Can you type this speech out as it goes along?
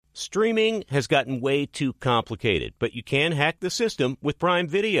Streaming has gotten way too complicated, but you can hack the system with Prime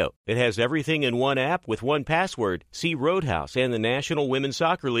Video. It has everything in one app with one password. See Roadhouse and the National Women's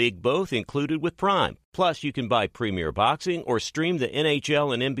Soccer League both included with Prime. Plus, you can buy Premier Boxing or stream the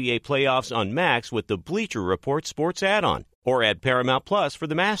NHL and NBA playoffs on Max with the Bleacher Report Sports add-on. Or add Paramount Plus for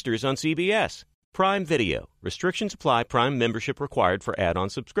the Masters on CBS. Prime Video. Restrictions apply. Prime membership required for add-on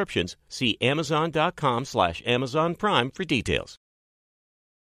subscriptions. See Amazon.com/Amazon Prime for details.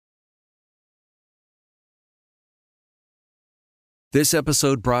 This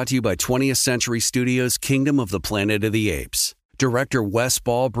episode brought to you by 20th Century Studios' Kingdom of the Planet of the Apes. Director Wes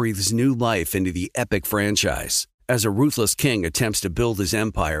Ball breathes new life into the epic franchise. As a ruthless king attempts to build his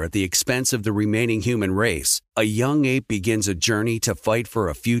empire at the expense of the remaining human race, a young ape begins a journey to fight for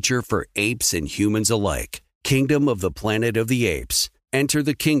a future for apes and humans alike. Kingdom of the Planet of the Apes. Enter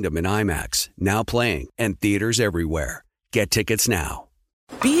the kingdom in IMAX, now playing, and theaters everywhere. Get tickets now.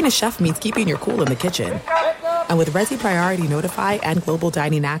 Being a chef means keeping your cool in the kitchen. And with Resi Priority Notify and Global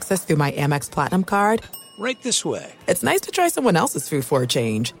Dining Access through my Amex Platinum card, right this way. It's nice to try someone else's food for a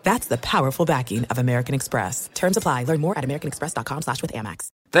change. That's the powerful backing of American Express. Terms apply. Learn more at americanexpress.com/withAmex.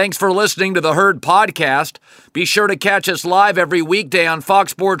 Thanks for listening to the Herd Podcast. Be sure to catch us live every weekday on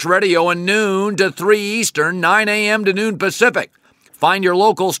Fox Sports Radio at noon to 3 Eastern, 9 a.m. to noon Pacific. Find your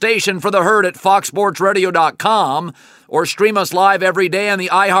local station for the Herd at foxsportsradio.com or stream us live every day on the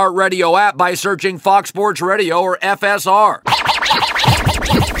iHeartRadio app by searching Fox Sports Radio or FSR. Now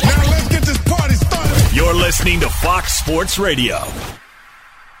let's get this party started. You're listening to Fox Sports Radio.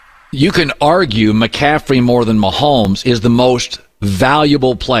 You can argue McCaffrey more than Mahomes is the most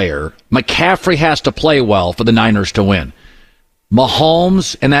valuable player. McCaffrey has to play well for the Niners to win.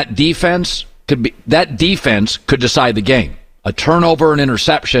 Mahomes and that defense could decide the game. A turnover, an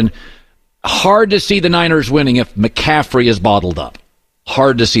interception. Hard to see the Niners winning if McCaffrey is bottled up.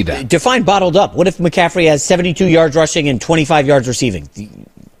 Hard to see that. Define bottled up. What if McCaffrey has 72 yards rushing and 25 yards receiving?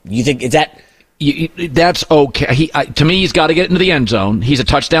 You think is that? That's okay. To me, he's got to get into the end zone. He's a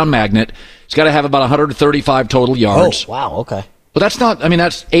touchdown magnet. He's got to have about 135 total yards. Oh, wow. Okay. But that's not,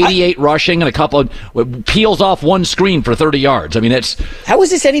 that's 88 rushing and a couple of, peels off one screen for 30 yards. How is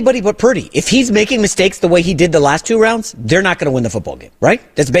this anybody but Purdy? If he's making mistakes the way he did the last two rounds, they're not going to win the football game, right?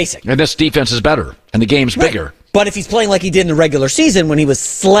 That's basic. And this defense is better, and the game's bigger. But if he's playing like he did in the regular season when he was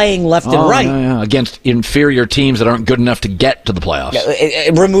slaying left and right. Yeah. Against inferior teams that aren't good enough to get to the playoffs.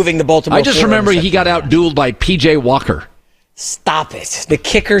 Removing the Baltimore. I just remember he got outdueled by P.J. Walker. Stop it. The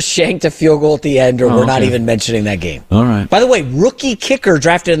kicker shanked a field goal at the end, or we're not even mentioning that game. All right. By the way, rookie kicker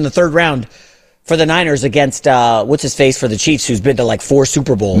drafted in the third round for the Niners against, what's-his-face for the Chiefs, who's been to like 4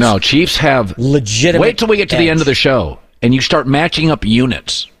 Super Bowls. No, Chiefs have legitimate. Wait till we get to the end of the show, and you start matching up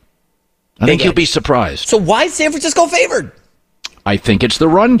units. I think you'll be surprised. So why is San Francisco favored? I think it's the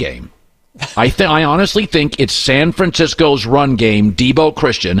run game. I honestly think it's San Francisco's run game, Debo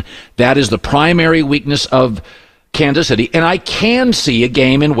Christian. That is the primary weakness of Kansas City, and I can see a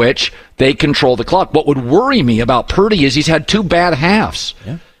game in which they control the clock. What would worry me about Purdy is he's had 2 bad halves.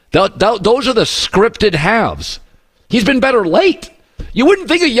 Yeah. Those are the scripted halves. He's been better late. You wouldn't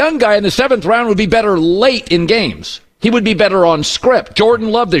think a young guy in the 7th round would be better late in games. He would be better on script. Jordan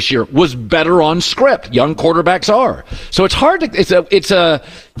Love this year was better on script. Young quarterbacks are. So it's hard to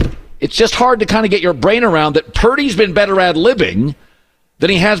it's just hard to kind of get your brain around that Purdy's been better ad-libbing than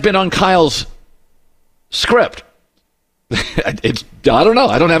he has been on Kyle's script. I don't know.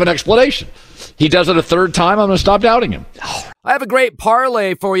 I don't have an explanation. He does it a third time. I'm going to stop doubting him. I have a great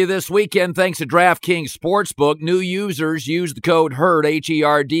parlay for you this weekend thanks to DraftKings Sportsbook. New users use the code HERD,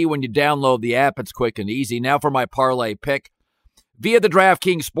 H-E-R-D, when you download the app. It's quick and easy. Now for my parlay pick. Via the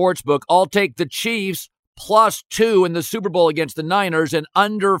DraftKings Sportsbook, I'll take the Chiefs +2 in the Super Bowl against the Niners and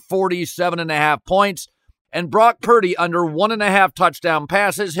under 47.5 points. And Brock Purdy under 1.5 touchdown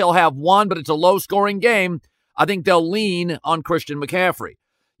passes. He'll have 1, but it's a low-scoring game. I think they'll lean on Christian McCaffrey.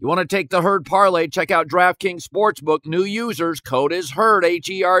 You want to take the Herd parlay, check out DraftKings Sportsbook. New users, code is HERD,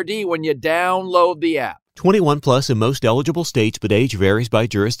 H-E-R-D, when you download the app. 21 plus in most eligible states, but age varies by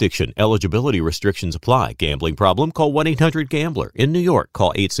jurisdiction. Eligibility restrictions apply. Gambling problem? Call 1-800-GAMBLER. In New York,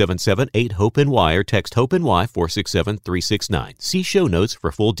 call 877-8-HOPE-NY or text HOPE-NY 467-369. See show notes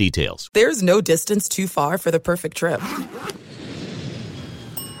for full details. There's no distance too far for the perfect trip.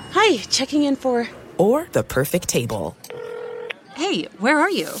 Hi, checking in for... Or the perfect table. Hey, where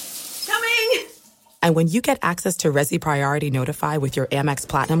are you? Coming! And when you get access to Resi Priority Notify with your Amex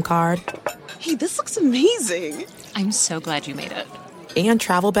Platinum card... Hey, this looks amazing. I'm so glad you made it. And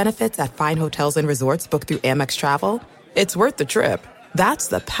travel benefits at fine hotels and resorts booked through Amex Travel, it's worth the trip. That's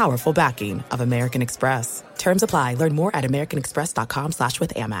the powerful backing of American Express. Terms apply. Learn more at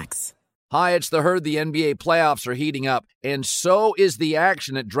americanexpress.com/withAmex. Hi, it's The Herd. The NBA playoffs are heating up, and so is the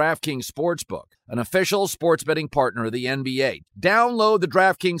action at DraftKings Sportsbook, an official sports betting partner of the NBA. Download the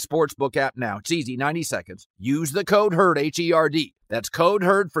DraftKings Sportsbook app now. It's easy, 90 seconds. Use the code HERD, H-E-R-D. That's code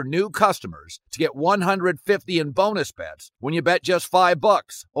HERD for new customers to get $150 in bonus bets when you bet just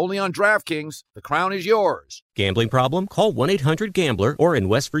 $5. Only on DraftKings. The crown is yours. Gambling problem? Call 1-800-GAMBLER or in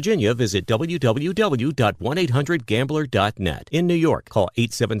West Virginia, visit www.1800gambler.net. In New York, call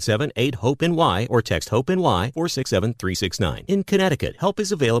 877-8-HOPE-NY or text HOPE-NY 467-369. In Connecticut, help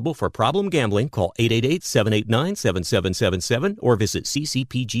is available for problem gambling. Call 888-789-7777 or visit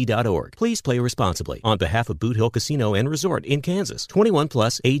ccpg.org. Please play responsibly. On behalf of Boot Hill Casino and Resort in Kansas, 21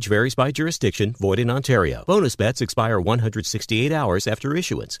 plus, age varies by jurisdiction, void in Ontario. Bonus bets expire 168 hours after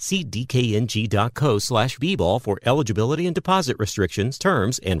issuance. See dkng.co/bball for eligibility and deposit restrictions,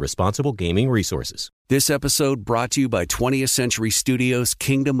 terms, and responsible gaming resources. This episode brought to you by 20th Century Studios'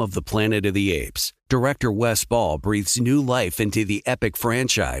 Kingdom of the Planet of the Apes. Director Wes Ball breathes new life into the epic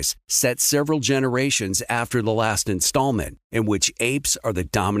franchise, set several generations after the last installment, in which apes are the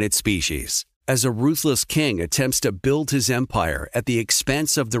dominant species. As a ruthless king attempts to build his empire at the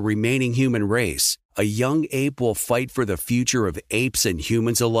expense of the remaining human race, a young ape will fight for the future of apes and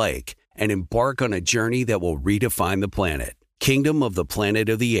humans alike and embark on a journey that will redefine the planet. Kingdom of the Planet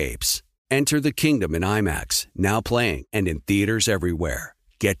of the Apes. Enter the kingdom in IMAX, now playing and in theaters everywhere.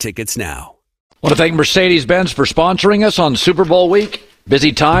 Get tickets now. I want to thank Mercedes-Benz for sponsoring us on Super Bowl week.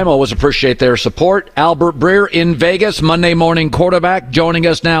 Busy time, always appreciate their support. Albert Breer in Vegas, Monday morning quarterback, joining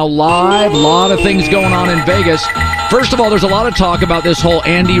us now live. A lot of things going on in Vegas. First of all, there's a lot of talk about this whole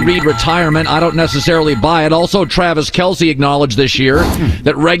Andy Reid retirement. I don't necessarily buy it. Also, Travis Kelce acknowledged this year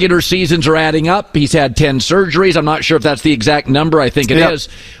that regular seasons are adding up. He's had 10 surgeries. I'm not sure if that's the exact number. I think it is.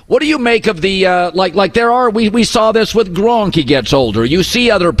 What do you make of the, we saw this with Gronk, he gets older. You see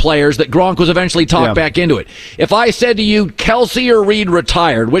other players that Gronk was eventually talked back into it. If I said to you, Kelce or Reid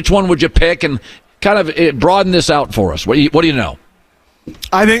retired, which one would you pick? And kind of broaden this out for us. What do you know?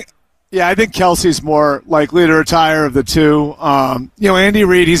 I think Kelce's more likely to retire of the two. Andy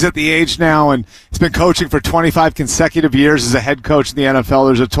Reid, he's at the age now, and he's been coaching for 25 consecutive years as a head coach in the NFL.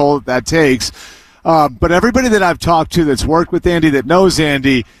 There's a toll that takes. But everybody that I've talked to that's worked with Andy, that knows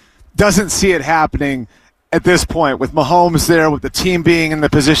Andy, doesn't see it happening at this point. With Mahomes there, with the team being in the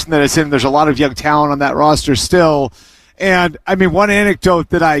position that it's in, there's a lot of young talent on that roster still. And, one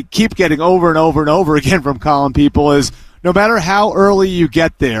anecdote that I keep getting over and over and over again from calling people is no matter how early you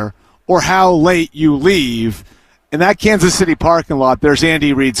get there or how late you leave, in that Kansas City parking lot, there's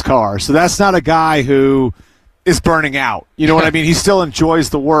Andy Reid's car. So that's not a guy who is burning out. You know what I mean? He still enjoys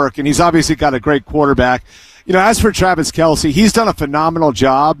the work, and he's obviously got a great quarterback. As for Travis Kelce, he's done a phenomenal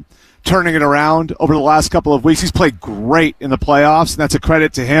job turning it around over the last couple of weeks. He's played great in the playoffs, and that's a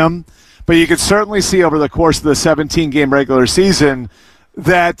credit to him. But you could certainly see over the course of the 17-game regular season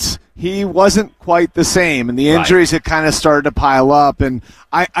that he wasn't quite the same, and the injuries had kind of started to pile up. And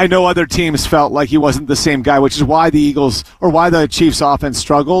I know other teams felt like he wasn't the same guy, which is why the Chiefs' offense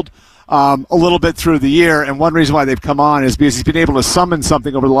struggled a little bit through the year. And one reason why they've come on is because he's been able to summon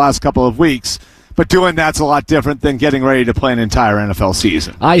something over the last couple of weeks. But doing that's a lot different than getting ready to play an entire NFL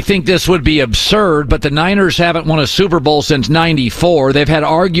season. I think this would be absurd, but the Niners haven't won a Super Bowl since '94. They've had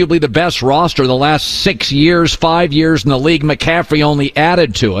arguably the best roster the last 5 years in the league. McCaffrey only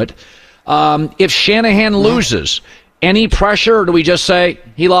added to it. If Shanahan loses, any pressure, or do we just say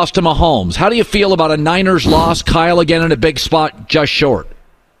he lost to Mahomes? How do you feel about a Niners loss? Kyle again in a big spot, just short.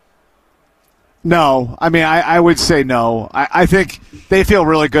 No. I would say no. I think they feel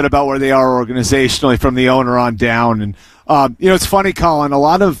really good about where they are organizationally from the owner on down. And, it's funny, Colin, a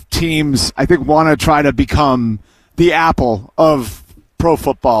lot of teams, I think, want to try to become the Apple of pro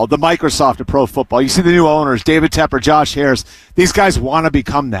football, the Microsoft of pro football. You see the new owners, David Tepper, Josh Harris. These guys want to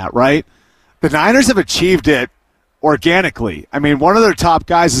become that, right? The Niners have achieved it organically. One of their top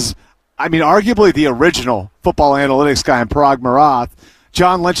guys is, arguably the original football analytics guy in Parag Marath.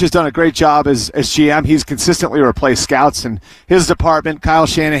 John Lynch has done a great job as GM. He's consistently replaced scouts in his department. Kyle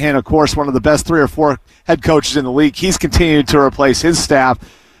Shanahan, of course, one of the best 3 or 4 head coaches in the league. He's continued to replace his staff.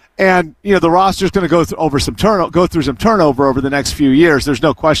 And, the roster's going to go through some turnover over the next few years. There's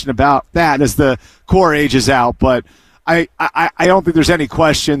no question about that as the core ages out. But I don't think there's any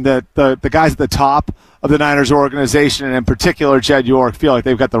question that the guys at the top of the Niners organization, and in particular Jed York, feel like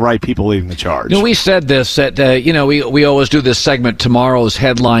they've got the right people leading the charge. We said this, that, we always do this segment, Tomorrow's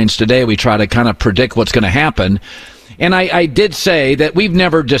Headlines Today. We try to kind of predict what's going to happen. And I did say that we've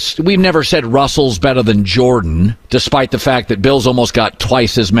never said Russell's better than Jordan, despite the fact that Bill's almost got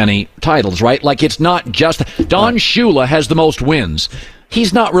twice as many titles, right? Like, it's not just Don Shula has the most wins.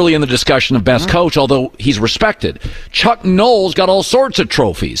 He's not really in the discussion of best coach, although he's respected. Chuck Noll's got all sorts of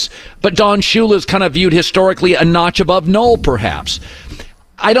trophies, but Don Shula's kind of viewed historically a notch above Noll, perhaps.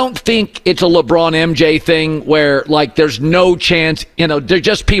 I don't think it's a LeBron MJ thing where, like, there's no chance. They're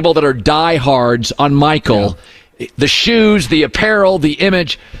just people that are diehards on Michael. Yeah. The shoes, the apparel, the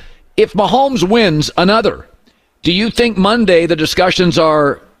image. If Mahomes wins another, do you think Monday the discussions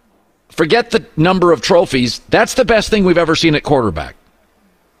are, forget the number of trophies, that's the best thing we've ever seen at quarterback?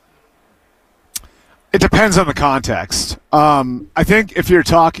 It depends on the context. I think if you're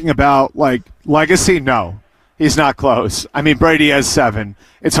talking about, like, legacy, no. He's not close. I mean, Brady has 7.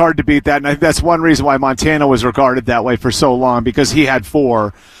 It's hard to beat that, and I think that's one reason why Montana was regarded that way for so long, because he had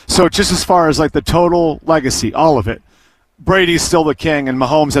 4. So just as far as, like, the total legacy, all of it, Brady's still the king, and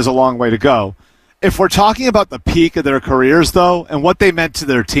Mahomes has a long way to go. If we're talking about the peak of their careers, though, and what they meant to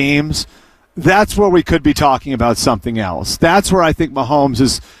their teams, that's where we could be talking about something else. That's where I think Mahomes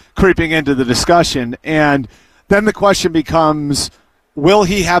is creeping into the discussion, and then the question becomes, will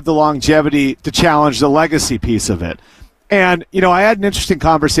he have the longevity to challenge the legacy piece of it? And, I had an interesting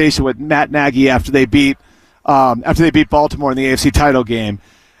conversation with Matt Nagy after they beat Baltimore in the AFC title game.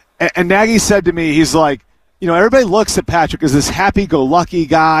 And Nagy said to me, he's like, everybody looks at Patrick as this happy-go-lucky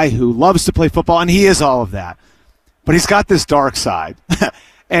guy who loves to play football, and he is all of that. But he's got this dark side.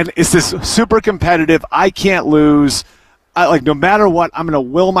 And it's this super competitive, I can't lose, no matter what, I'm going to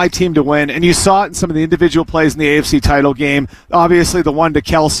will my team to win. And you saw it in some of the individual plays in the AFC title game. Obviously, the one to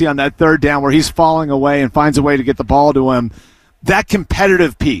Kelsey on that third down where he's falling away and finds a way to get the ball to him. That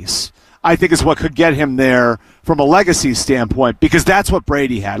competitive piece, I think, is what could get him there from a legacy standpoint, because that's what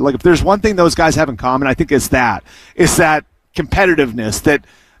Brady had. Like, if there's one thing those guys have in common, I think it's that. It's that competitiveness that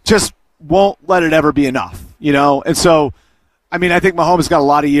just won't let it ever be enough, And so, I mean, I think Mahomes got a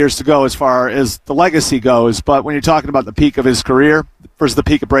lot of years to go as far as the legacy goes, but when you're talking about the peak of his career versus the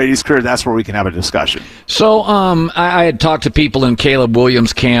peak of Brady's career, that's where we can have a discussion. So I had talked to people in Caleb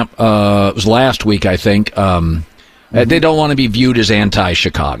Williams' camp, it was last week, I think. They don't want to be viewed as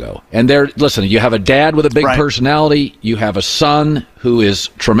anti-Chicago. And listen, you have a dad with a big personality, you have a son who is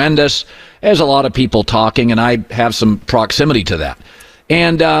tremendous. There's a lot of people talking, and I have some proximity to that.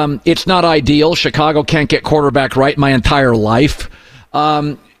 And it's not ideal. Chicago can't get quarterback right my entire life.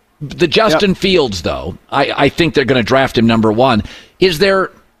 The Justin Fields, though, I think they're going to draft him number 1.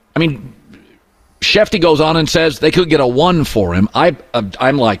 Shefty goes on and says they could get a 1 for him.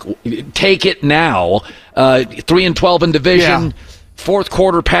 I'm like, take it now. 3-12 in division, 4th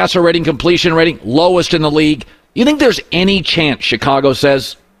quarter passer rating, completion rating, lowest in the league. You think there's any chance Chicago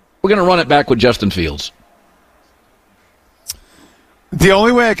says, we're going to run it back with Justin Fields? The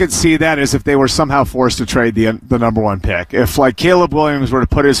only way I could see that is if they were somehow forced to trade the number 1 pick. If, like, Caleb Williams were to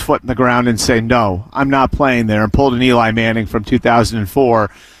put his foot in the ground and say, no, I'm not playing there, and pulled an Eli Manning from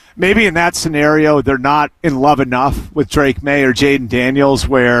 2004, maybe in that scenario they're not in love enough with Drake May or Jaden Daniels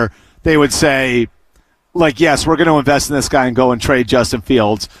where they would say, like, yes, we're going to invest in this guy and go and trade Justin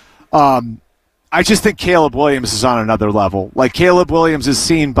Fields. I just think Caleb Williams is on another level. Like, Caleb Williams is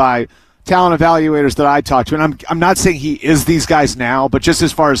seen by talent evaluators that I talk to, and I'm not saying he is these guys now, but just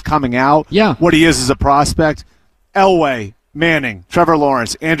as far as coming out, what he is as a prospect, Elway, Manning, Trevor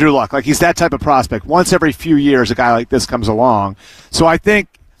Lawrence, Andrew Luck, like, he's that type of prospect. Once every few years, a guy like this comes along. So I think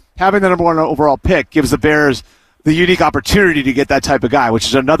having the number 1 overall pick gives the Bears the unique opportunity to get that type of guy, which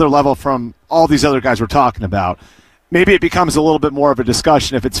is another level from all these other guys we're talking about. Maybe it becomes a little bit more of a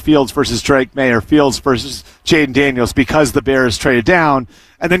discussion if it's Fields versus Drake May or Fields versus Jaden Daniels because the Bears traded down.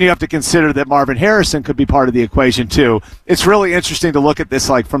 And then you have to consider that Marvin Harrison could be part of the equation too. It's really interesting to look at this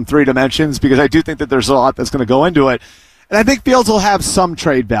like from 3 dimensions because I do think that there's a lot that's going to go into it. And I think Fields will have some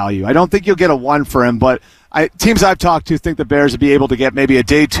trade value. I don't think you'll get a 1 for him, but teams I've talked to think the Bears would be able to get maybe a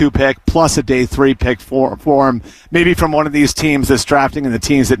day 2 pick plus a day 3 pick for him, maybe from one of these teams that's drafting and the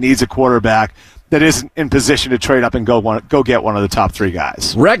teams that needs a quarterback that isn't in position to trade up and go get one of the top 3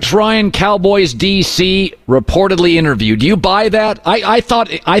 guys. Rex Ryan, Cowboys DC, reportedly interviewed. Do you buy that? I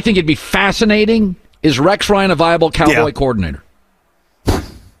think it'd be fascinating. Is Rex Ryan a viable Cowboy coordinator?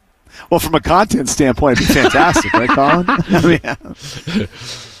 Well, from a content standpoint, it'd be fantastic, right, Colin?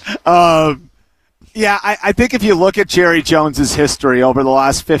 I think if you look at Jerry Jones's history over the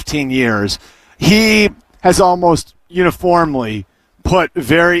last 15 years, he has almost uniformly put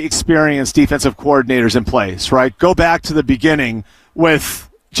very experienced defensive coordinators in place, right? Go back to the beginning with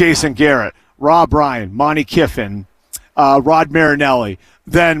Jason Garrett, Rob Ryan, Monty Kiffin, Rod Marinelli.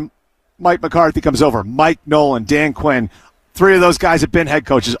 Then Mike McCarthy comes over, Mike Nolan, Dan Quinn, 3 of those guys have been head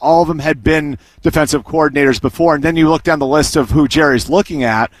coaches. All of them had been defensive coordinators before. And then you look down the list of who Jerry's looking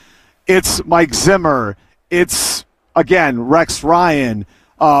at. It's Mike Zimmer. It's, again, Rex Ryan.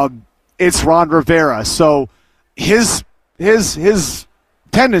 It's Ron Rivera. So his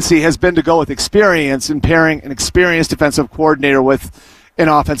tendency has been to go with experience and pairing an experienced defensive coordinator with an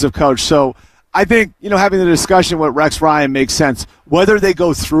offensive coach. So I think, having the discussion with Rex Ryan makes sense. Whether they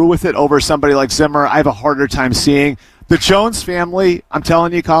go through with it over somebody like Zimmer, I have a harder time seeing. The Jones family, I'm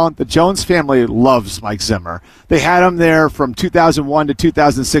telling you, Colin, the Jones family loves Mike Zimmer. They had him there from 2001 to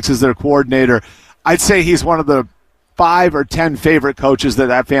 2006 as their coordinator. I'd say he's one of the 5 or 10 favorite coaches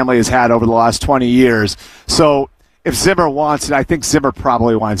that family has had over the last 20 years. So if Zimmer wants it, I think Zimmer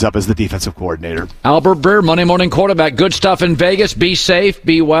probably winds up as the defensive coordinator. Albert Breer, Monday Morning Quarterback. Good stuff in Vegas. Be safe,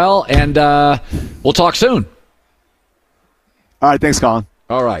 be well, and we'll talk soon. All right, thanks, Colin.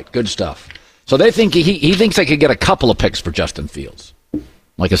 All right, good stuff. So they think he thinks they could get a couple of picks for Justin Fields,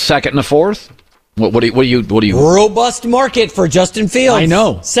 like a second and a fourth. What do you? Robust market for Justin Fields. I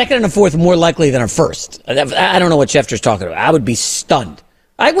know. Second and a fourth more likely than a first. I don't know what Schefter's talking about. I would be stunned.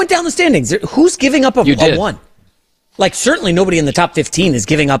 I went down the standings. Who's giving up a one? Like, certainly nobody in the top 15 is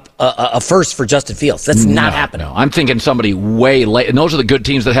giving up a first for Justin Fields. That's not happening. No. I'm thinking somebody way late. And those are the good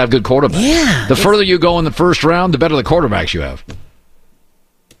teams that have good quarterbacks. Yeah. The further you go in the first round, the better the quarterbacks you have.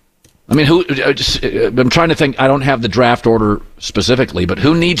 I mean, I'm trying to think. I don't have the draft order specifically, but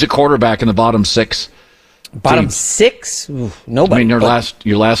who needs a quarterback in the bottom 6? Bottom teams? 6? Ooh, nobody. I mean,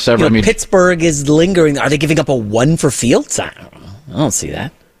 your last several. Pittsburgh is lingering. Are they giving up a 1 for Fields? I don't see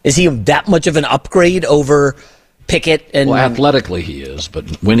that. Is he that much of an upgrade over Pickett? Well, athletically he is,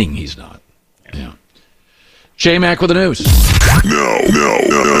 but winning he's not. Yeah. J-Mac with the news. No.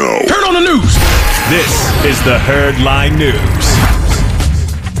 Turn on the news. This is the Herd Line News.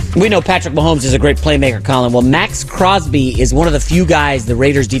 We know Patrick Mahomes is a great playmaker, Colin. Well, Max Crosby is one of the few guys, the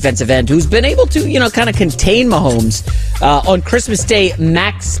Raiders defensive end, who's been able to, kind of contain Mahomes. On Christmas Day,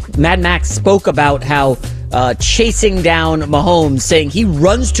 Mad Max spoke about how chasing down Mahomes, saying he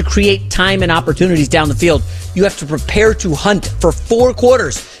runs to create time and opportunities down the field. You have to prepare to hunt for 4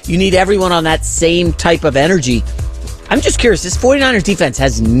 quarters. You need everyone on that same type of energy. I'm just curious. This 49ers defense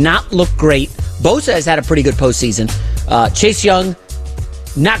has not looked great. Bosa has had a pretty good postseason. Chase Young,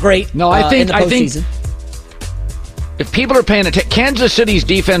 not great. No, I think if people are paying attention, Kansas City's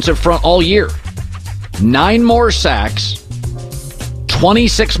defensive front all year, 9 more sacks,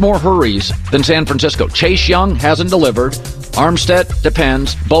 26 more hurries than San Francisco. Chase Young hasn't delivered. Armstead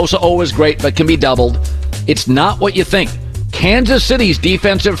depends. Bosa always great, but can be doubled. It's not what you think. Kansas City's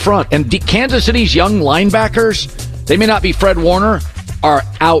defensive front and Kansas City's young linebackers, they may not be Fred Warner, are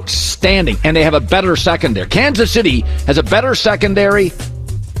outstanding, and they have a better secondary. Kansas City has a better secondary,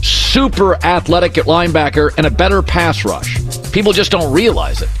 super athletic at linebacker, and a better pass rush. People just don't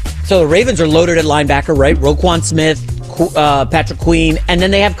realize it. So the Ravens are loaded at linebacker, right? Roquan Smith, Patrick Queen, and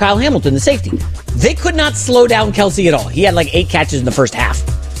then they have Kyle Hamilton, the safety. They could not slow down Kelsey at all. He had like 8 catches in the first half.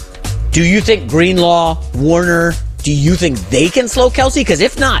 Do you think Greenlaw, Warner, do you think they can slow Kelsey? Because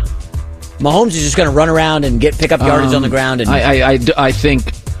if not, Mahomes is just going to run around and pick up yardage on the ground. And I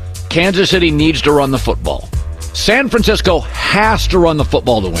think Kansas City needs to run the football. San Francisco has to run the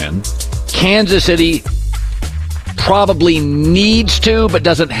football to win. Kansas City probably needs to, but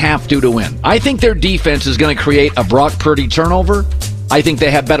doesn't have to win. I think their defense is going to create a Brock Purdy turnover. I think they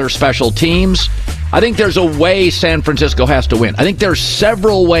have better special teams. I think there's a way San Francisco has to win. I think there's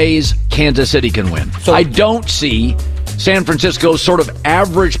several ways Kansas City can win. So I don't see San Francisco's sort of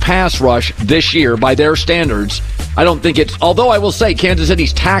average pass rush this year by their standards. I don't think it's, although I will say Kansas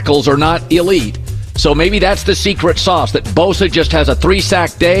City's tackles are not elite. So maybe that's the secret sauce, that Bosa just has a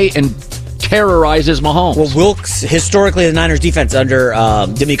 3-sack day and terrorizes Mahomes. Well, Wilkes, historically the Niners defense under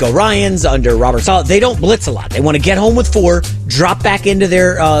D'Amico Ryans, under Robert Saleh, they don't blitz a lot. They want to get home with 4, drop back into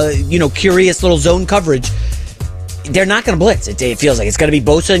their curious little zone coverage. They're not going to blitz. It feels like it's going to be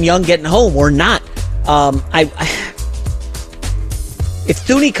Bosa and Young getting home or not. If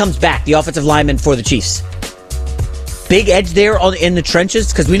Thuney comes back, the offensive lineman for the Chiefs, big edge there in the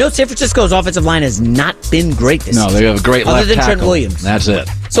trenches, because we know San Francisco's offensive line has not been great this season. No, they have a great left tackle. Other than tackle. Trent Williams. That's it.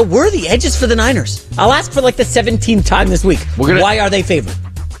 So where are the edges for the Niners? I'll ask for like the 17th time this week. Why are they favored?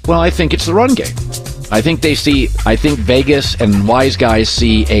 Well, I think it's the run game. I think Vegas and wise guys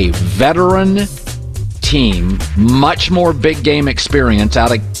see a veteran team, much more big game experience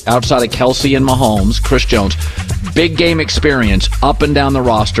outside of Kelsey and Mahomes, Chris Jones. Big game experience up and down the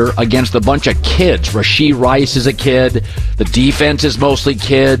roster against a bunch of kids. Rashee Rice is a kid. The defense is mostly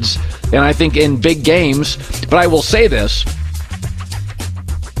kids. And I think in big games, but I will say this,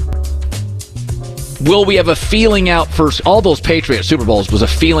 will we have a feeling out first? All those Patriots Super Bowls was a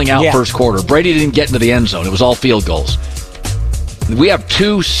feeling out first quarter. Brady didn't get into the end zone. It was all field goals. We have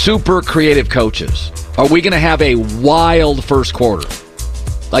two super creative coaches. Are we going to have a wild first quarter?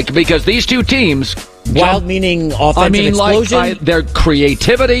 Because these two teams... Wild meaning offensive explosion? Their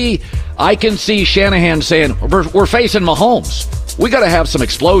creativity. I can see Shanahan saying, we're facing Mahomes. We got to have some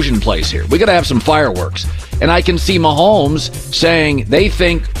explosion plays here. We got to have some fireworks. And I can see Mahomes saying they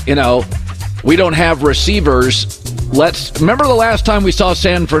think, we don't have receivers. Remember the last time we saw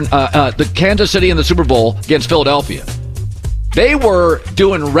the Kansas City in the Super Bowl against Philadelphia? They were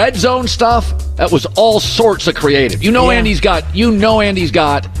doing red zone stuff. That was all sorts of creative. Andy's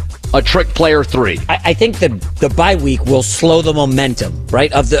got a trick player 3. I think the bye week will slow the momentum,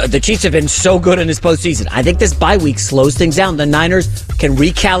 right? Of the Chiefs have been so good in this postseason. I think this bye week slows things down. The Niners can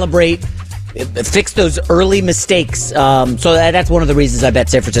recalibrate, fix those early mistakes. So that's one of the reasons I bet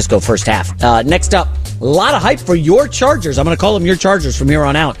San Francisco first half. Next up, a lot of hype for your Chargers. I'm going to call them your Chargers from here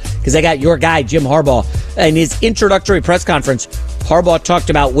on out because they got your guy, Jim Harbaugh. In his introductory press conference, Harbaugh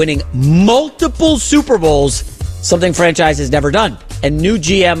talked about winning multiple Super Bowls, something franchise has never done. And new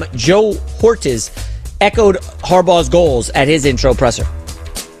GM Joe Hortiz echoed Harbaugh's goals at his intro presser.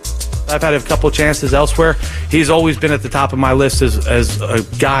 I've had a couple chances elsewhere. He's always been at the top of my list as a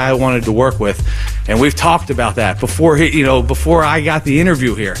guy I wanted to work with, and we've talked about that before. Before I got the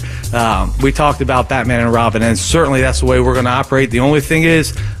interview here, we talked about Batman and Robin, and certainly that's the way we're going to operate. The only thing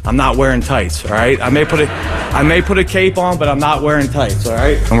is, I'm not wearing tights. All right, I may put a cape on, but I'm not wearing tights. All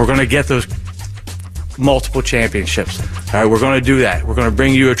right, and we're going to get those multiple championships. All right, we're going to do that. We're going to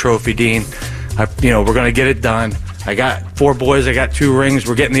bring you a trophy, Dean. We're going to get it done. I got 4 boys. I got 2 rings.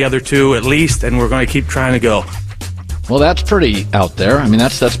 We're getting the other 2 at least, and we're going to keep trying to go. Well, that's pretty out there. I mean,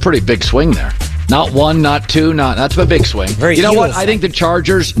 that's pretty big swing there. Not 1, not 2, that's a big swing. You know what? I think the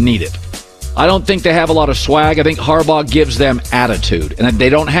Chargers need it. I don't think they have a lot of swag. I think Harbaugh gives them attitude, and they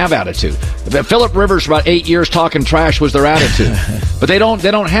don't have attitude. Phillip Rivers, for about 8 years, talking trash was their attitude, but they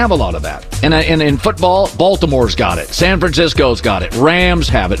don't have a lot of that. And in football, Baltimore's got it, San Francisco's got it, Rams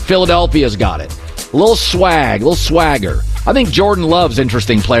have it, Philadelphia's got it. A little swag, a little swagger. I think Jordan Love's an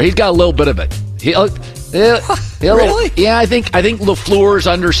interesting player. He's got a little bit of it. Really? Yeah, I think LaFleur's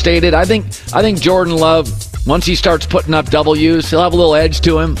understated. I think Jordan Love, once he starts putting up W's, he'll have a little edge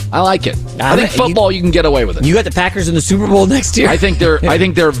to him. I like it. I think football, you can get away with it. You got the Packers in the Super Bowl next year? I think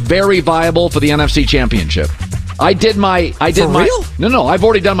they're very viable for the NFC Championship. Real? No, I've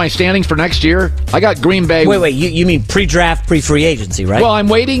already done my standings for next year. I got Green Bay. Wait, you mean pre-draft, pre-free agency, right? Well, I'm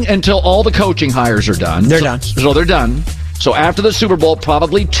waiting until all the coaching hires are done. They're done. So they're done. So after the Super Bowl,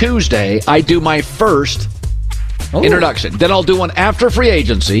 probably Tuesday, I do my first introduction. Then I'll do one after free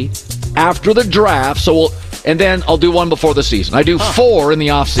agency, after the draft, and then I'll do one before the season. I do 4 in the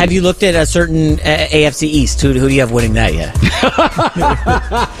offseason. Have you looked at a certain AFC East? Who do you have winning that yet?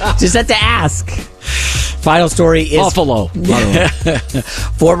 Just had to ask. Final story is Buffalo.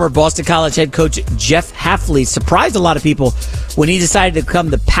 Former Boston College head coach Jeff Hafley surprised a lot of people when he decided to become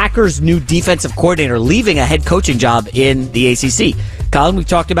the Packers' new defensive coordinator, leaving a head coaching job in the ACC. Colin, we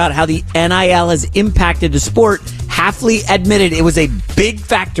talked about how the NIL has impacted the sport. Hafley admitted it was a big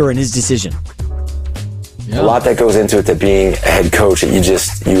factor in his decision. A lot that goes into it, that being a head coach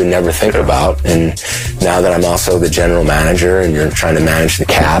that you would never think about. And now that I'm also the general manager and you're trying to manage the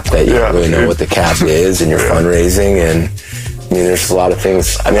cap, that you don't really know what the cap is, and you're fundraising, and there's a lot of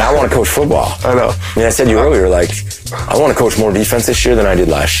things. I want to coach football. I know. I said to you earlier, I want to coach more defense this year than I did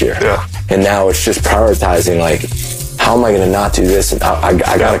last year. Yeah. And now it's just prioritizing, how am I going to not do this? And I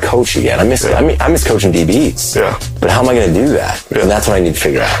got to coach again. I miss coaching DBs. Yeah. But how am I going to do that? Yeah. And that's what I need to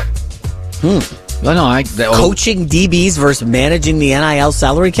figure out. Coaching DBs versus managing the NIL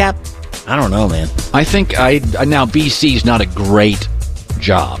salary cap? I don't know, man. I think now BC's not a great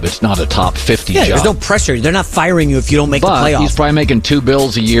job. It's not a top 50 job. There's no pressure. They're not firing you if you don't make the playoffs. He's probably making $2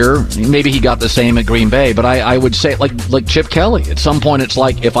 billion a year. Maybe he got the same at Green Bay, but I would say like Chip Kelly. At some point, it's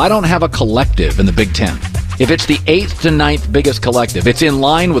like, if I don't have a collective in the Big Ten, if it's the 8th to 9th biggest collective, it's in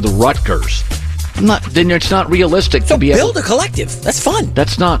line with Rutgers. Then it's not realistic to be able to build a collective. That's fun.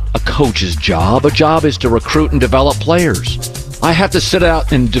 That's not a coach's job. A job is to recruit and develop players. I have to sit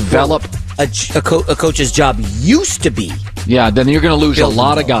out and develop. A coach's job used to be. Yeah, then you're going to lose a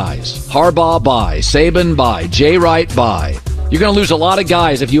lot of guys. Harbaugh, bye. Saban, bye. Jay Wright, bye. You're going to lose a lot of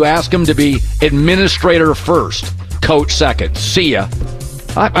guys if you ask them to be administrator first, coach second. See ya.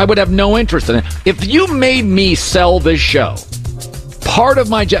 I would have no interest in it. If you made me sell this show, part of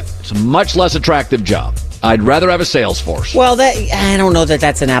my job, it's a much less attractive job. I'd rather have a sales force. Well, I don't know that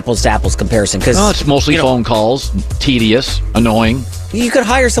that's an apples-to-apples comparison. Because it's mostly phone calls, tedious, annoying. You could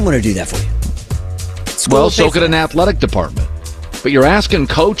hire someone to do that for you. School well, so could an athletic department. But you're asking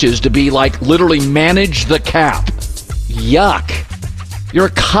coaches to be like literally manage the cap. Yuck. You're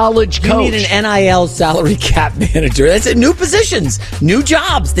a college coach. You need an NIL salary cap manager. That's it. New positions, new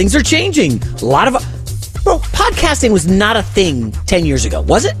jobs. Things are changing. A lot of... Bro, podcasting was not a thing 10 years ago,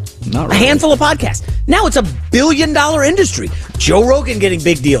 was it? Not really. A handful of podcasts. Now it's $1 billion industry. Joe Rogan getting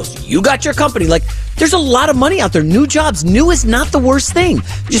big deals. You got your company. Like, there's a lot of money out there. New jobs. New is not the worst thing.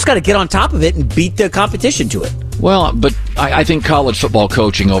 You just got to get on top of it and beat the competition to it. Well, but I think college football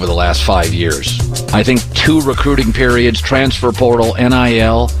coaching over the last 5 years, I think 2 recruiting periods, transfer portal,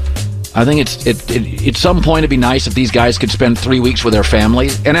 NIL, I think at some point it'd be nice if these guys could spend 3 weeks with their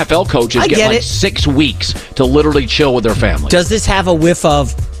families. NFL coaches get like 6 weeks to literally chill with their families. Does this have a whiff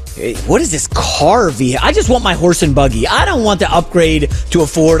of, what is this car vehicle? I just want my horse and buggy. I don't want the upgrade to a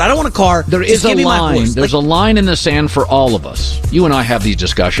Ford. I don't want a car. There is a line. There's a line in the sand for all of us. You and I have these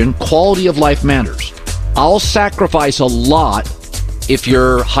discussions. Quality of life matters. I'll sacrifice a lot if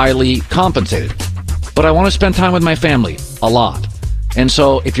you're highly compensated. But I want to spend time with my family a lot. And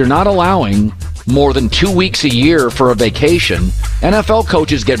so if you're not allowing more than 2 weeks a year for a vacation, NFL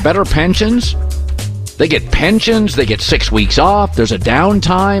coaches get better pensions. They get pensions. They get 6 weeks off. There's a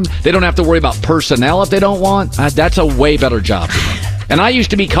downtime. They don't have to worry about personnel if they don't want. That's a way better job. And I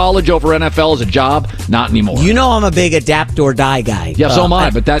used to be college over NFL as a job. Not anymore. You know I'm a big adapt or die guy. Yeah, so am I.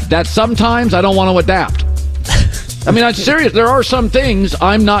 But that sometimes I don't want to adapt. I mean, I'm serious. There are some things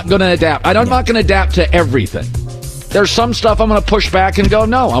I'm not going to adapt. I'm not going to adapt to everything. There's some stuff I'm going to push back and go,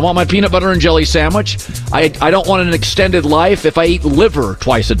 no, I want my peanut butter and jelly sandwich. I don't want an extended life if I eat liver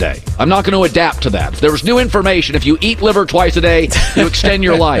twice a day. I'm not going to adapt to that. If there was new information, if you eat liver twice a day, you extend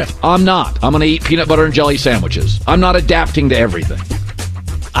your life. I'm not. I'm going to eat peanut butter and jelly sandwiches. I'm not adapting to everything.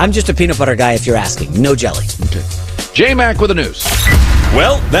 I'm just a peanut butter guy if you're asking. No jelly. Okay. J-Mac with the news.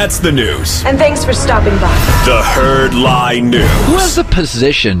 Well, that's the news. And thanks for stopping by. The Herd Lie News. Who has the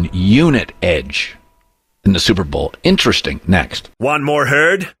position unit edge in the Super Bowl? Interesting. Next. Want more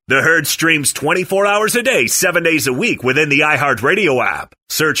Herd? The Herd streams 24 hours a day, 7 days a week within the iHeartRadio app.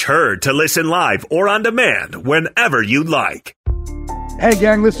 Search Herd to listen live or on demand whenever you like. Hey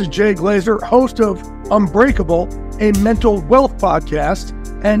gang, this is Jay Glazer, host of Unbreakable, a mental wealth podcast.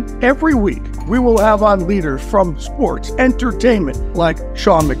 And every week we will have on leaders from sports, entertainment, like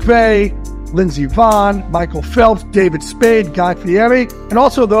Sean McVay, Lindsey Vonn, Michael Phelps, David Spade, Guy Fieri, and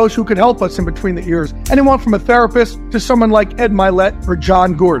also those who can help us in between the ears. Anyone from a therapist to someone like Ed Milet or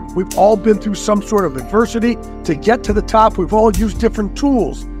John Gordon. We've all been through some sort of adversity. To get to the top, we've all used different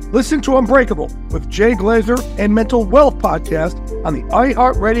tools. Listen to Unbreakable with Jay Glazer and Mental Wealth Podcast on the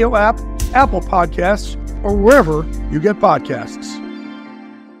iHeartRadio app, Apple Podcasts, or wherever you get podcasts.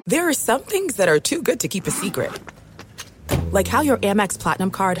 There are some things that are too good to keep a secret. Like how your Amex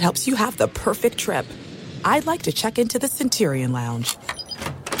Platinum card helps you have the perfect trip. I'd like to check into the Centurion Lounge.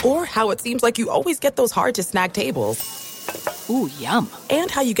 Or how it seems like you always get those hard-to-snag tables. Ooh, yum.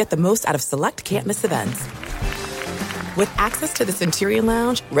 And how you get the most out of select can't-miss events. With access to the Centurion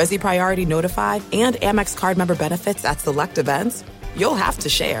Lounge, Resi Priority Notified, and Amex card member benefits at select events, you'll have to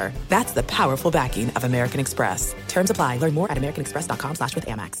share. That's the powerful backing of American Express. Terms apply. Learn more at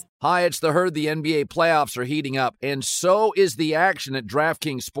americanexpress.com/withAmex. Hi, it's the Herd. The NBA playoffs are heating up, and so is the action at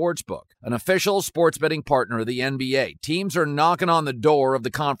DraftKings Sportsbook, an official sports betting partner of the NBA. Teams are knocking on the door of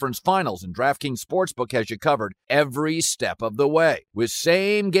the conference finals, and DraftKings Sportsbook has you covered every step of the way. With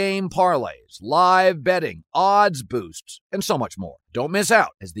same-game parlays, live betting, odds boosts, and so much more. Don't miss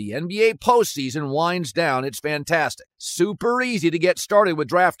out as the NBA postseason winds down. It's fantastic. Super easy to get started with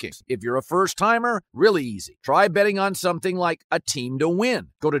DraftKings. If you're a first-timer, really easy. Try betting on something like a team to win.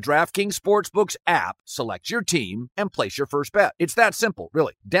 Go to DraftKings Sportsbook's app, select your team, and place your first bet. It's that simple,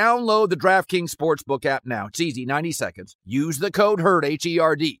 really. Download the DraftKings Sportsbook app now. It's easy, 90 seconds. Use the code HERD,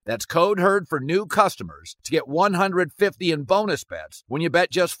 H-E-R-D. That's code HERD for new customers to get $150 in bonus bets when you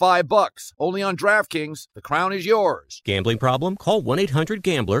bet just $5. Only on DraftKings. The crown is yours. Gambling problem? Call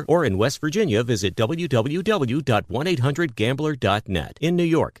 1-800-GAMBLER or in West Virginia, visit www.1800gambler.net. In New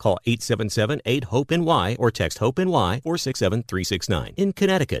York, call 877-8-HOPE-NY or text HOPE-NY 467-369. In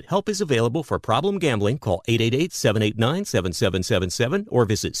Connecticut, help is available for problem gambling. Call 888-789-7777 or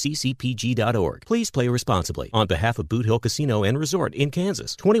visit ccpg.org. Please play responsibly. On behalf of Boot Hill Casino and Resort in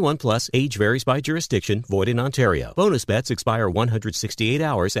Kansas, 21 plus, age varies by jurisdiction, void in Ontario. Bonus bets expire 168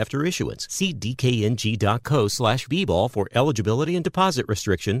 hours after issuance. See dkng.co/bball for eligibility and deposit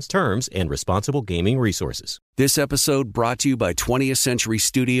restrictions, terms, and responsible gaming resources. This episode brought to you by 20th Century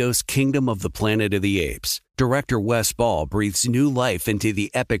Studios' Kingdom of the Planet of the Apes. Director Wes Ball breathes new life into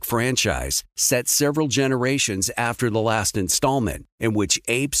the epic franchise, set several generations after the last installment, in which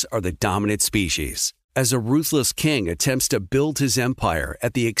apes are the dominant species. As a ruthless king attempts to build his empire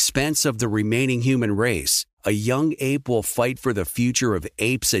at the expense of the remaining human race, a young ape will fight for the future of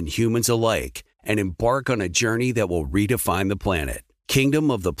apes and humans alike and embark on a journey that will redefine the planet. Kingdom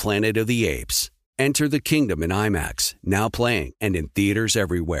of the Planet of the Apes. Enter the kingdom in IMAX, now playing and in theaters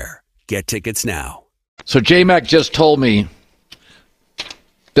everywhere. Get tickets now. So J-Mac just told me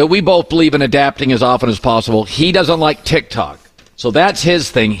that we both believe in adapting as often as possible. He doesn't like TikTok. So that's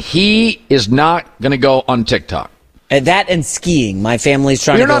his thing. He is not going to go on TikTok. And that and skiing. My family's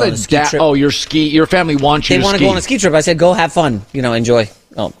trying to go on a ski trip. Oh, your family wants you to ski. They want to go on a ski trip. I said, go have fun. Enjoy.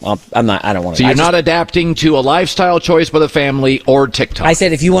 Oh, I'm not. I don't want to. So you're not adapting to a lifestyle choice by the family or TikTok. I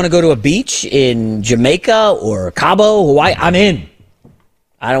said, if you want to go to a beach in Jamaica or Cabo, Hawaii, I'm in.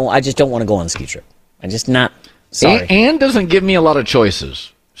 I just don't want to go on a ski trip. I'm just not. Sorry. Ann doesn't give me a lot of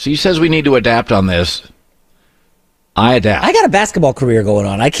choices. She says we need to adapt on this. I adapt. I got a basketball career going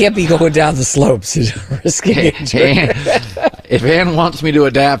on. I can't be going down the slopes risking injury. If Ann wants me to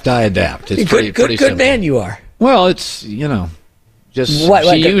adapt, I adapt. It's pretty good simple. Man you are. Well, it's, just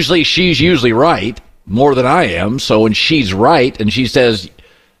she's usually right more than I am. So when she's right and she says,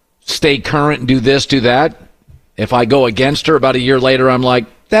 stay current and do this, do that, if I go against her about a year later, I'm like,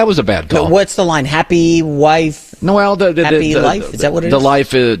 that was a bad call. No, what's the line? Happy wife? No, well, happy life? Is that what it is?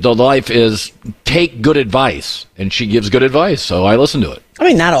 The life is take good advice, and she gives good advice, so I listen to it. I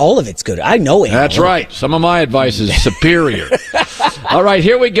mean, not all of it's good. I know it. That's right. Some of my advice is superior. All right,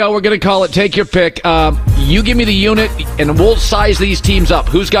 here we go. We're going to call it Take Your Pick. You give me the unit, and we'll size these teams up.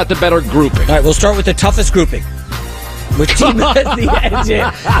 Who's got the better grouping? All right, we'll start with the toughest grouping. Which team has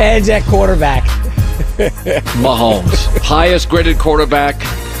the edge at quarterback? Mahomes, highest graded quarterback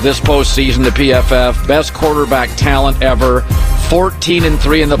this postseason to PFF, best quarterback talent ever,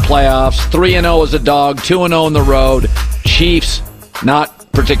 14-3 in the playoffs, 3-0 as a dog, 2-0 on the road. Chiefs,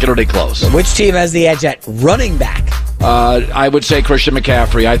 not particularly close. Which team has the edge at running back? I would say Christian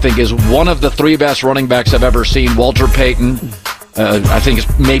McCaffrey, I think, is one of the three best running backs I've ever seen. Walter Payton, I think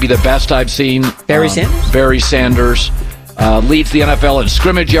is maybe the best I've seen. Barry Sanders? Barry Sanders. Leads the NFL in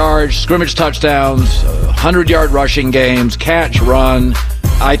scrimmage yards, scrimmage touchdowns, 100-yard rushing games, catch, run.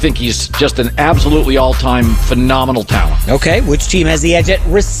 I think he's just an absolutely all-time phenomenal talent. Okay, which team has the edge at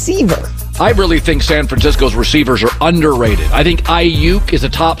receiver? I really think San Francisco's receivers are underrated. I think Ayuk is a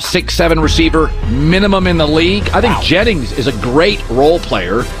top 6-7 receiver minimum in the league. I think Jennings is a great role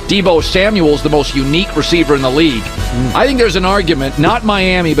player. Deebo Samuel's the most unique receiver in the league. I think there's an argument, not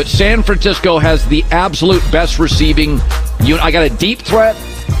Miami, but San Francisco has the absolute best receiving unit. I got a deep threat,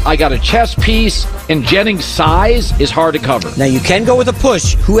 I got a chess piece, and Jennings' size is hard to cover. Now you can go with a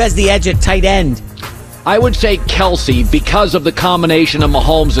push. Who has the edge at tight end? I would say Kelsey because of the combination of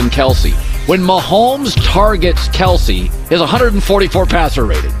Mahomes and Kelsey. When Mahomes targets Kelsey, his 144 passer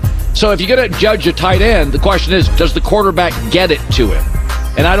rating. So if you're going to judge a tight end, the question is, does the quarterback get it to him?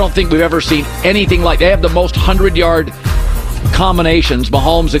 And I don't think we've ever seen anything like that. They have the most 100-yard combinations,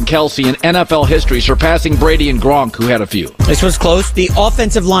 Mahomes and Kelsey, in NFL history, surpassing Brady and Gronk, who had a few. This was close. The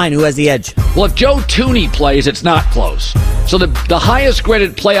offensive line, who has the edge? Well, if Joe Tooney plays, it's not close. So the highest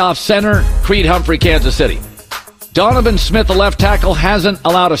graded playoff center, Creed Humphrey, Kansas City. Donovan Smith, the left tackle, hasn't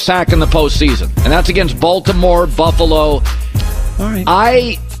allowed a sack in the postseason. And that's against Baltimore, Buffalo. All right.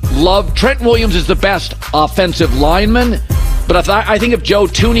 I love Trent Williams is the best offensive lineman. But I think if Joe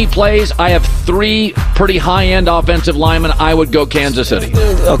Tooney plays, I have three pretty high-end offensive linemen. I would go Kansas City.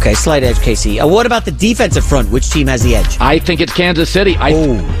 Okay, slight edge, KC. What about the defensive front? Which team has the edge? I think it's Kansas City.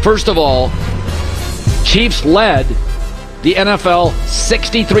 First of all, Chiefs led the NFL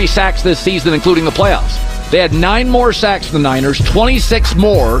 63 sacks this season, including the playoffs. They had 9 more sacks than the Niners, 26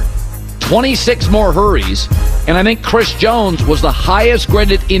 more hurries, and I think Chris Jones was the highest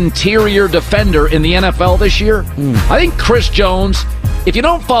graded interior defender in the NFL this year. I think Chris Jones, if you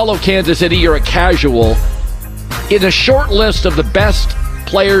don't follow Kansas City, you're a casual. In a short list of the best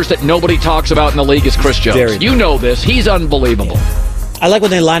players that nobody talks about in the league is Chris Jones. You know this. He's unbelievable. I like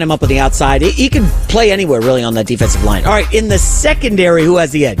when they line him up on the outside. He can play anywhere, really, on that defensive line. All right, in the secondary, who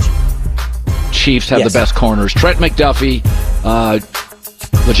has the edge? Chiefs have the best corners. Trent McDuffie,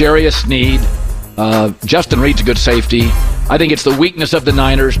 L'Jarius Sneed, Justin Reed's a good safety. I think it's the weakness of the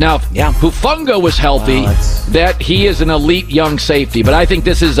Niners. Now, Hufanga was healthy, that he is an elite young safety. But I think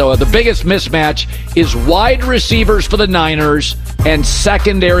this is the biggest mismatch is wide receivers for the Niners and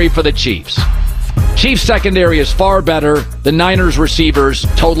secondary for the Chiefs. Chiefs secondary is far better. The Niners receivers,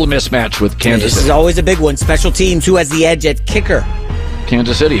 total mismatch with Kansas City. This is always a big one. Special teams, who has the edge at kicker?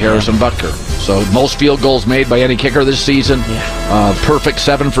 Kansas City, Harrison Butker. So most field goals made by any kicker this season. Perfect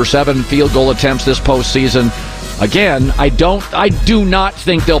 7 for 7 field goal attempts this postseason. Again, I do not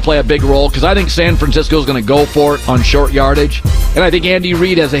think they'll play a big role because I think San Francisco's going to go for it on short yardage. And I think Andy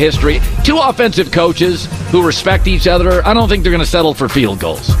Reid has a history. Two offensive coaches who respect each other, I don't think they're going to settle for field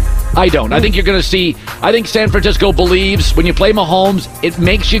goals. I don't. I think you're going to see, I think San Francisco believes when you play Mahomes, it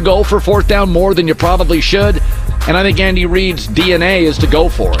makes you go for fourth down more than you probably should. And I think Andy Reid's DNA is to go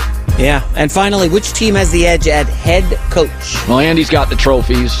for it. Yeah. And finally, which team has the edge at head coach? Well, Andy's got the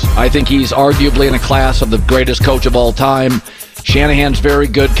trophies. I think he's arguably in a class of the greatest coach of all time. Shanahan's very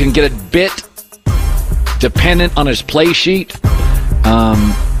good, can get a bit dependent on his play sheet.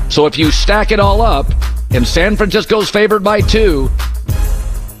 So if you stack it all up, and San Francisco's favored by 2,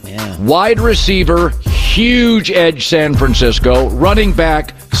 wide receiver, huge edge San Francisco. Running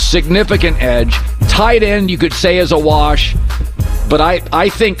back, significant edge. Tight end, you could say, is a wash. But I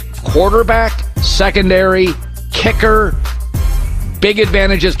think quarterback, secondary, kicker, big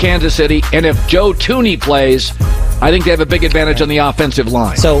advantages Kansas City. And if Joe Tooney plays, I think they have a big advantage on the offensive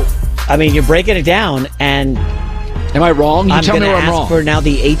line. So, I mean, you're breaking it down, and... Am I wrong? You tell me where I'm wrong. I'm going to ask for now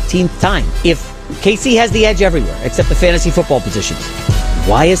the 18th time. If KC has the edge everywhere, except the fantasy football positions,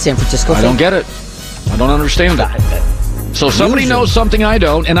 why is San Francisco... I don't get it. I don't understand it. So somebody knows something I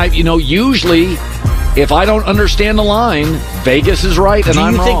don't, and usually... If I don't understand the line, Vegas is right and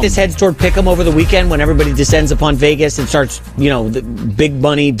I'm wrong. Do you think this heads toward pick'em over the weekend when everybody descends upon Vegas and starts, the big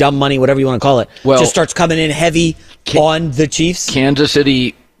money, dumb money, whatever you want to call it, just starts coming in heavy on the Chiefs? Kansas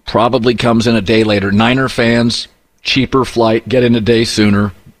City probably comes in a day later. Niner fans, cheaper flight, get in a day sooner.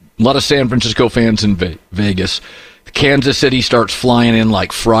 A lot of San Francisco fans in Vegas. Kansas City starts flying in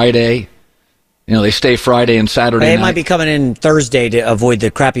like Friday. They stay Friday and Saturday night. They might be coming in Thursday to avoid the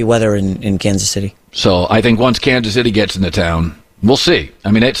crappy weather in Kansas City. So I think once Kansas City gets into town, we'll see.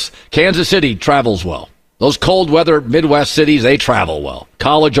 I mean, Kansas City travels well. Those cold weather Midwest cities, they travel well,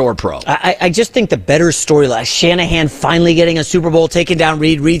 college or pro. I just think the better storyline, Shanahan finally getting a Super Bowl, taking down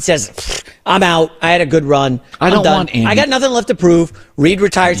Reid. Reid says, I'm out. I had a good run. I'm done. Want Andy. I got nothing left to prove. Reid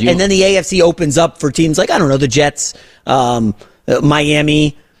retires, and then the AFC opens up for teams like, I don't know, the Jets,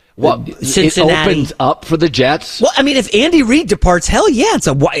 Miami, Cincinnati. It opens up for the Jets? Well, I mean, if Andy Reid departs, hell yeah, it's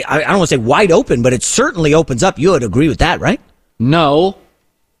I don't want to say wide open, but it certainly opens up. You would agree with that, right? No.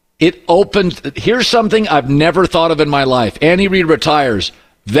 It opens. Here's something I've never thought of in my life. Andy Reid retires.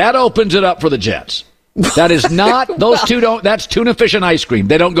 That opens it up for the Jets. That is not, those two don't, that's tuna fish and ice cream.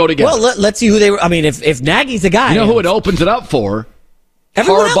 They don't go together. Well, let's see who they were. I mean, if Nagy's the guy. You know who it opens it up for?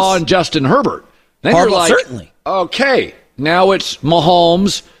 Everyone Harbaugh else. And Justin Herbert. Then Harbaugh, you're like, certainly. Okay, now it's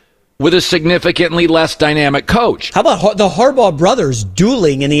Mahomes with a significantly less dynamic coach. How about the Harbaugh brothers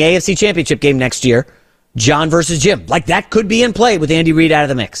dueling in the AFC Championship game next year? John versus Jim. Like, that could be in play with Andy Reid out of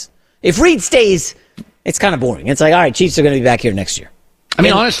the mix. If Reid stays, it's kind of boring. It's like, all right, Chiefs are going to be back here next year. I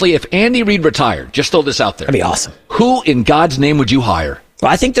mean, honestly, if Andy Reid retired, just throw this out there. That'd be awesome. Who in God's name would you hire?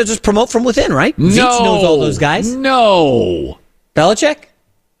 Well, I think they'll just promote from within, right? No. Veach knows all those guys. No. Belichick?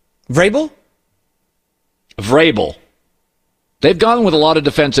 Vrabel? They've gone with a lot of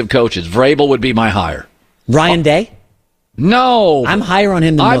defensive coaches. Vrabel would be my hire. Ryan Day? No. I'm higher on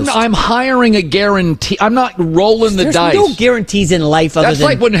him than most. I'm hiring a guarantee. I'm not rolling the dice. There's no guarantees in life other than... That's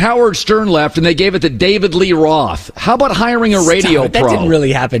like when Howard Stern left and they gave it to David Lee Roth. How about hiring a radio pro? That didn't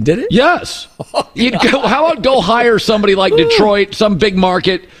really happen, did it? Yes. How about go hire somebody like Detroit, some big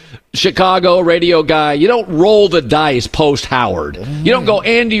market Chicago radio guy? You don't roll the dice post Howard. You don't go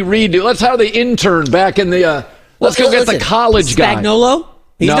Andy Reid. Let's hire the intern back in the... Let's go get the college guy. Spagnuolo?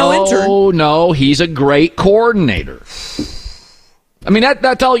 He's no intern. No, he's a great coordinator. I mean,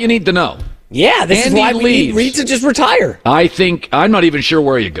 that's all you need to know. Yeah, this is why we need Reid to just retire. I'm not even sure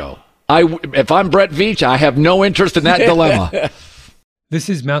where you go. If I'm Brett Veach, I have no interest in that dilemma. This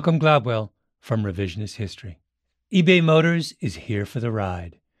is Malcolm Gladwell from Revisionist History. eBay Motors is here for the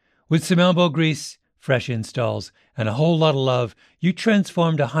ride. With some elbow grease, fresh installs, and a whole lot of love, you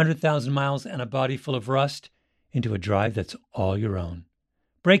transformed 100,000 miles and a body full of rust into a drive that's all your own.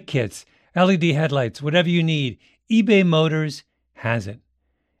 Brake kits, LED headlights, whatever you need, eBay Motors has it.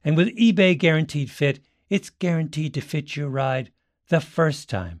 And with eBay Guaranteed Fit, it's guaranteed to fit your ride the first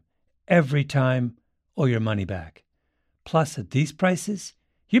time, every time, or your money back. Plus, at these prices,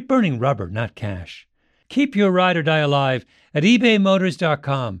 you're burning rubber, not cash. Keep your ride or die alive at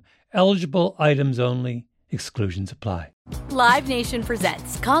ebaymotors.com. Eligible items only. Exclusions apply. Live Nation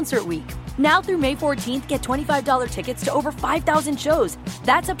presents Concert Week. Now through May 14th, get $25 tickets to over 5,000 shows.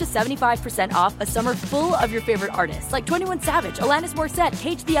 That's up to 75% off a summer full of your favorite artists like 21 Savage, Alanis Morissette,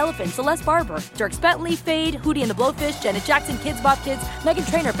 Cage the Elephant, Celeste Barber, Dierks Bentley, Fade, Hootie and the Blowfish, Janet Jackson, Kids Bop Kids, Meghan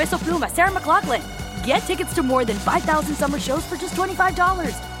Trainor, Peso Pluma, Sarah McLachlan. Get tickets to more than 5,000 summer shows for just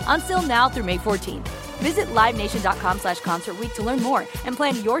 $25. Until now through May 14th. Visit LiveNation.com/Concert Week to learn more and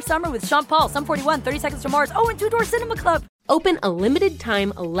plan your summer with Sean Paul, Sum 41, 30 Seconds to Mars, and Two Door Cinema Club. Open a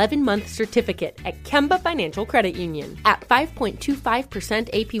limited-time 11-month certificate at Kemba Financial Credit Union. At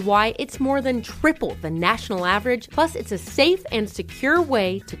 5.25% APY, it's more than triple the national average, plus it's a safe and secure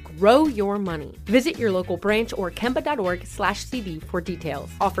way to grow your money. Visit your local branch or kemba.org/CD for details.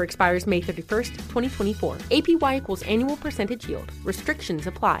 Offer expires May 31st, 2024. APY equals annual percentage yield. Restrictions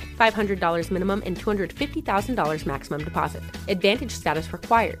apply. $500 minimum and $250,000 maximum deposit. Advantage status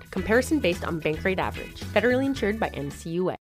required. Comparison based on bank rate average. Federally insured by NCUA.